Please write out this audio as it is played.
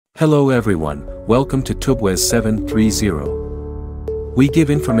Hello everyone, welcome to Tubwes 730. We give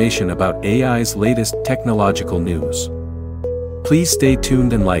information about AI's latest technological news. Please stay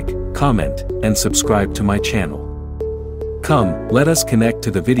tuned and like, comment, and subscribe to my channel. Come, let us connect to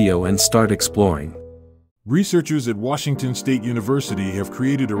the video and start exploring. Researchers at Washington State University have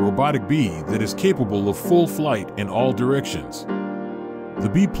created a robotic bee that is capable of full flight in all directions. The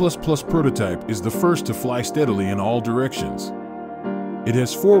B++ prototype is the first to fly steadily in all directions. It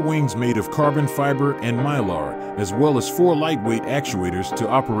has 4 wings made of carbon fiber and mylar, as well as 4 lightweight actuators to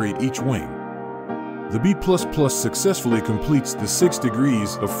operate each wing. The B++ successfully completes the 6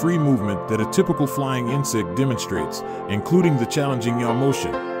 degrees of free movement that a typical flying insect demonstrates, including the challenging yaw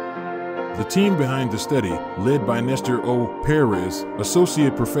motion. The team behind the study, led by Nestor O. Perez,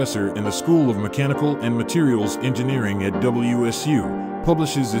 associate professor in the School of Mechanical and Materials Engineering at WSU,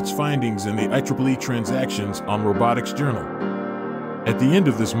 publishes its findings in the IEEE Transactions on Robotics journal. At the end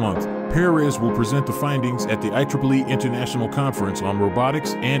of this month, Perez will present the findings at the IEEE International Conference on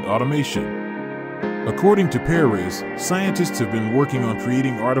Robotics and Automation. According to Perez, scientists have been working on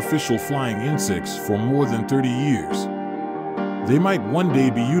creating artificial flying insects for more than 30 years. They might one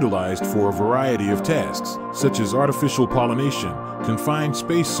day be utilized for a variety of tasks, such as artificial pollination, confined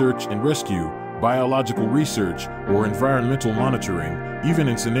space search and rescue, biological research, or environmental monitoring, even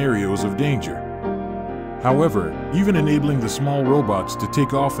in scenarios of danger. However, even enabling the small robots to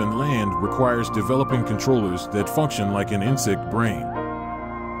take off and land requires developing controllers that function like an insect brain.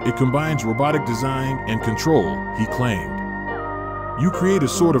 It combines robotic design and control, he claimed. You create a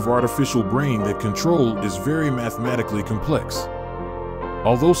sort of artificial brain that control is very mathematically complex.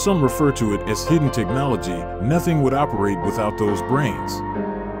 Although some refer to it as hidden technology, nothing would operate without those brains.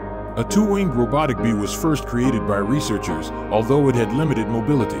 A 2-winged robotic bee was first created by researchers, although it had limited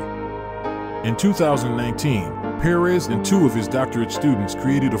mobility. In 2019, Perez and 2 of his doctorate students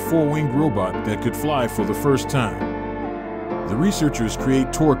created a 4-winged robot that could fly for the first time. The researchers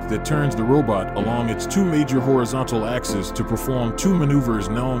create torque that turns the robot along its 2 major horizontal axes to perform 2 maneuvers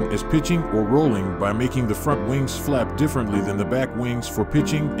known as pitching or rolling by making the front wings flap differently than the back wings for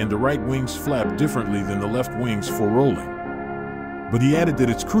pitching and the right wings flap differently than the left wings for rolling. But he added that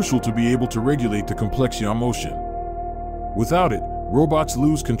it's crucial to be able to regulate the complex yaw motion. Without it, robots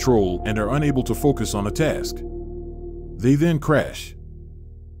lose control and are unable to focus on a task. They then crash.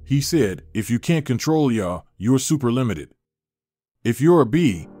 He said, if you can't control yaw, you're super limited. If you're a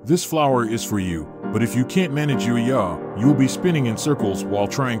bee, this flower is for you, but if you can't manage your yaw, you'll be spinning in circles while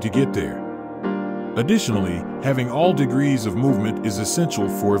trying to get there. Additionally, having all degrees of movement is essential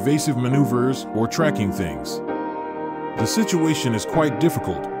for evasive maneuvers or tracking things. The situation is quite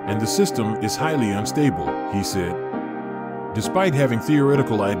difficult, and the system is highly unstable, he said. Despite having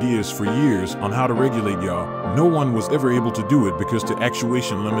theoretical ideas for years on how to regulate yaw, no one was ever able to do it because of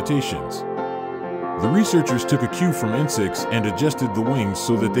actuation limitations. The researchers took a cue from insects and adjusted the wings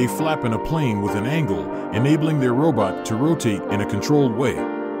so that they flap in a plane with an angle, enabling their robot to rotate in a controlled way.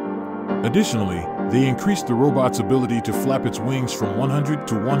 Additionally, they increased the robot's ability to flap its wings from 100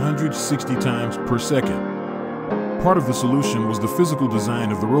 to 160 times per second. Part of the solution was the physical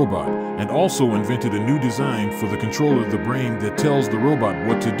design of the robot, and also invented a new design for the controller of the brain that tells the robot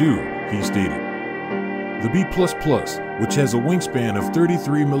what to do, he stated. The B++, which has a wingspan of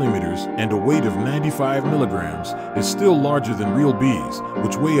 33 millimeters and a weight of 95 milligrams, is still larger than real bees,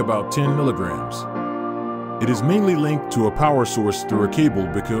 which weigh about 10 milligrams. It is mainly linked to a power source through a cable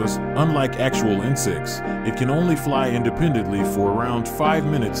because, unlike actual insects, it can only fly independently for around 5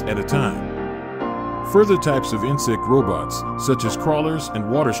 minutes at a time. Further types of insect robots, such as crawlers and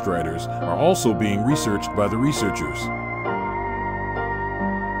water striders, are also being researched by the researchers.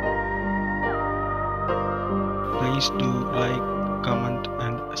 Please do like, comment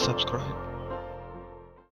and subscribe.